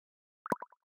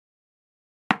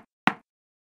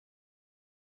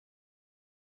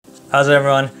How's it,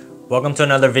 everyone? Welcome to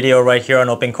another video right here on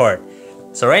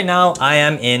OpenCourt. So right now I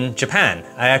am in Japan.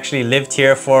 I actually lived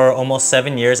here for almost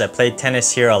 7 years. I played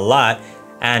tennis here a lot,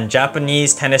 and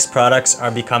Japanese tennis products are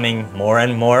becoming more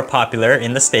and more popular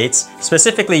in the States.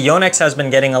 Specifically, Yonex has been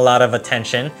getting a lot of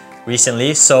attention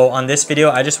recently. So on this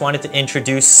video, I just wanted to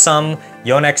introduce some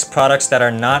Yonex products that are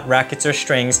not rackets or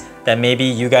strings that maybe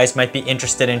you guys might be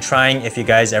interested in trying if you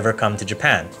guys ever come to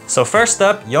Japan. So first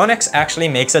up, Yonex actually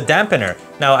makes a dampener.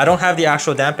 Now, I don't have the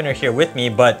actual dampener here with me,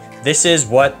 but this is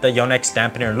what the Yonex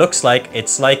dampener looks like.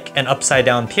 It's like an upside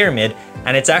down pyramid,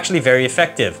 and it's actually very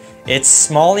effective. It's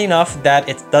small enough that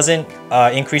it doesn't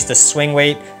increase the swing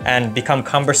weight and become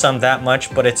cumbersome that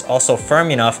much, but it's also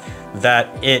firm enough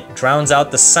that it drowns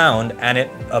out the sound and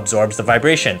it absorbs the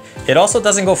vibration. It also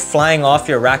doesn't go flying off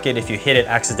your racket if you hit it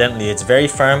accidentally. It's very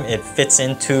firm. It fits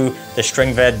into the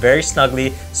string bed very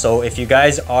snugly. So if you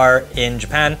guys are in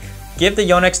Japan, give the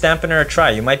Yonex dampener a try.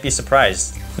 You might be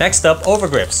surprised. Next up,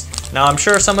 overgrips. Now, I'm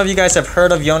sure some of you guys have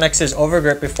heard of Yonex's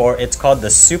overgrip before. It's called the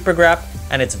Super Grip,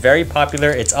 and it's very popular.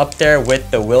 It's up there with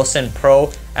the Wilson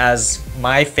Pro as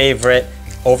my favorite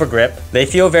overgrip. They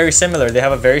feel very similar. They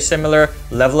have a very similar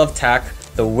level of tack.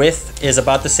 The width is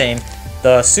about the same.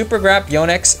 The Super Grip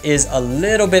Yonex is a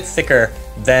little bit thicker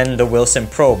than the Wilson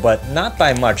Pro, but not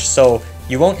by much. So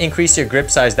you won't increase your grip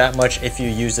size that much if you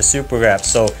use the Super Grip.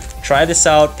 So try this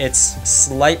out. It's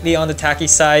slightly on the tacky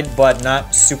side, but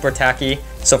not super tacky.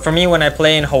 So for me, when I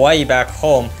play in Hawaii back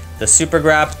home, the Super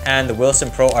Grip and the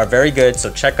Wilson Pro are very good. So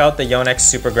check out the Yonex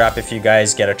Super Grip if you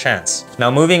guys get a chance.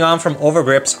 Now, moving on from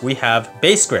overgrips, we have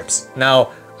base grips.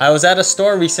 Now, I was at a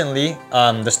store recently.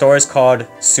 The store is called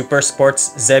Super Sports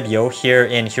Zebyo here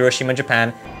in Hiroshima,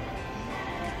 Japan.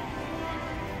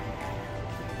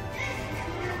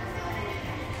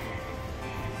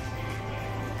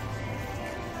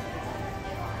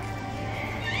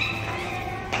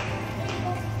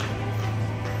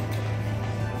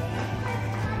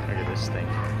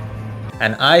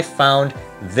 And I found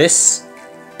this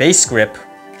base grip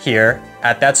here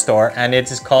at that store, and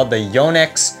it is called the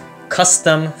Yonex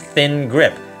Custom Thin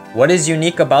Grip. What is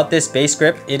unique about this base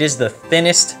grip? It is the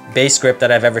thinnest base grip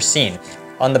that I've ever seen.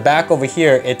 On the back over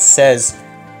here, it says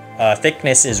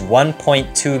thickness is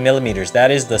 1.2 millimeters. That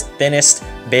is the thinnest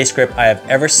base grip I have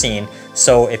ever seen.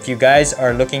 So if you guys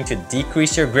are looking to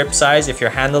decrease your grip size, if your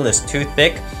handle is too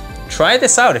thick, try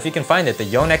this out if you can find it. The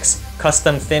Yonex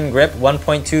Custom Thin Grip,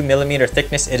 1.2 millimeter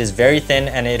thickness. It is very thin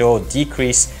and it will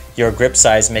decrease your grip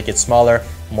size, make it smaller,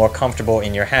 more comfortable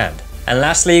in your hand. And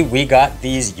lastly, we got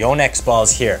these Yonex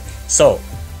balls here. So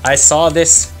I saw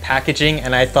this packaging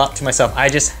and I thought to myself, I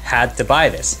just had to buy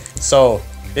this. So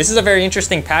this is a very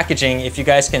interesting packaging. If you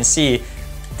guys can see,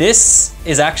 this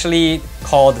is actually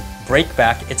called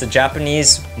Breakback. It's a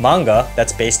Japanese manga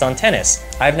that's based on tennis.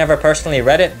 I've never personally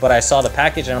read it, but I saw the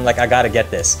package and I'm like, I gotta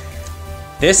get this.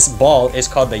 This ball is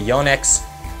called the Yonex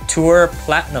Tour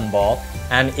Platinum Ball,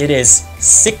 and it is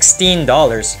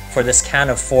 $16 for this can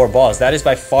of 4 balls. That is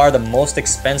by far the most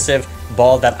expensive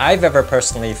ball that I've ever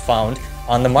personally found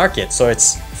on the market. So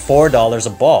it's $4 a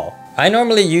ball. I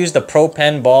normally use the Pro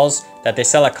Pen balls that they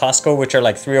sell at Costco, which are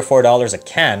like $3 or $4 a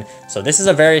can. So this is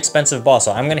a very expensive ball.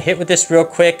 So I'm gonna hit with this real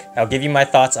quick. I'll give you my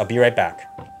thoughts. I'll be right back.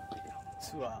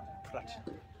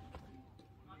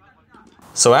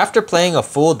 So after playing a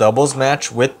full doubles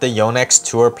match with the Yonex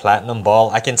Tour Platinum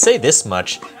Ball, I can say this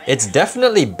much. It's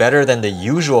definitely better than the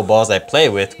usual balls I play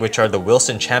with, which are the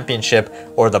Wilson Championship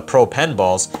or the Pro Pen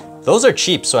balls. Those are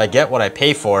cheap, so I get what I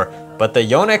pay for, but the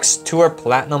Yonex Tour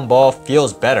Platinum Ball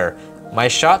feels better. My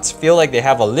shots feel like they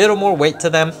have a little more weight to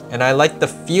them, and I like the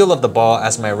feel of the ball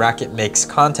as my racket makes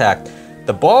contact.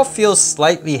 The ball feels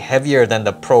slightly heavier than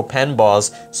the Pro Pen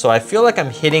balls, so I feel like I'm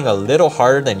hitting a little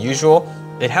harder than usual.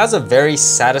 It has a very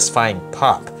satisfying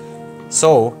pop.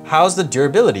 So, how's the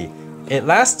durability? It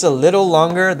lasts a little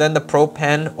longer than the Pro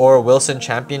Pen or Wilson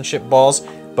Championship balls,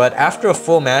 but after a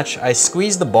full match, I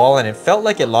squeezed the ball and it felt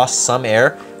like it lost some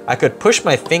air. I could push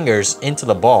my fingers into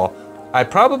the ball. I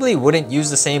probably wouldn't use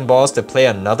the same balls to play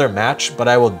another match, but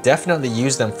I will definitely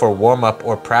use them for warm-up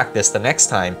or practice the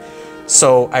next time.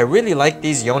 So I really like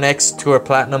these Yonex Tour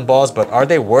Platinum balls, but are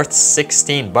they worth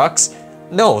 16 bucks?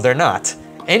 No, they're not.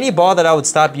 Any ball that I would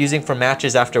stop using for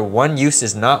matches after one use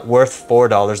is not worth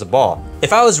 $4 a ball.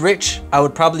 If I was rich, I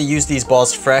would probably use these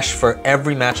balls fresh for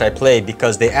every match I play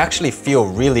because they actually feel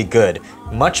really good.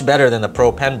 Much better than the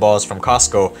Pro Pen balls from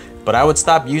Costco, but I would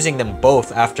stop using them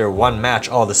both after one match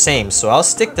all the same, so I'll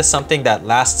stick to something that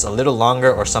lasts a little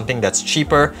longer or something that's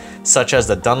cheaper, such as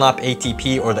the Dunlop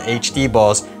ATP or the HD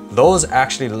balls. Those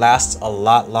actually last a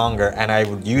lot longer, and I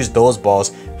would use those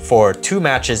balls for 2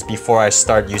 matches before I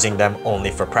start using them only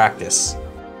for practice.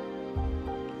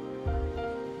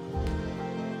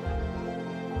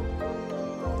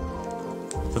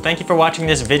 So thank you for watching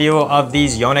this video of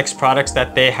these Yonex products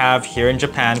that they have here in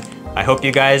Japan. I hope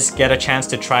you guys get a chance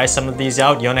to try some of these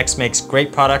out. Yonex makes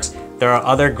great products. There are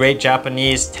other great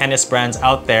Japanese tennis brands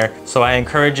out there, so I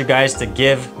encourage you guys to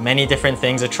give many different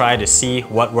things a try to see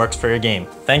what works for your game.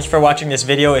 Thank you for watching this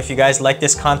video. If you guys like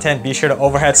this content, be sure to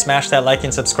overhead smash that like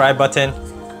and subscribe button,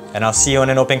 and I'll see you in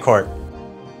an open court.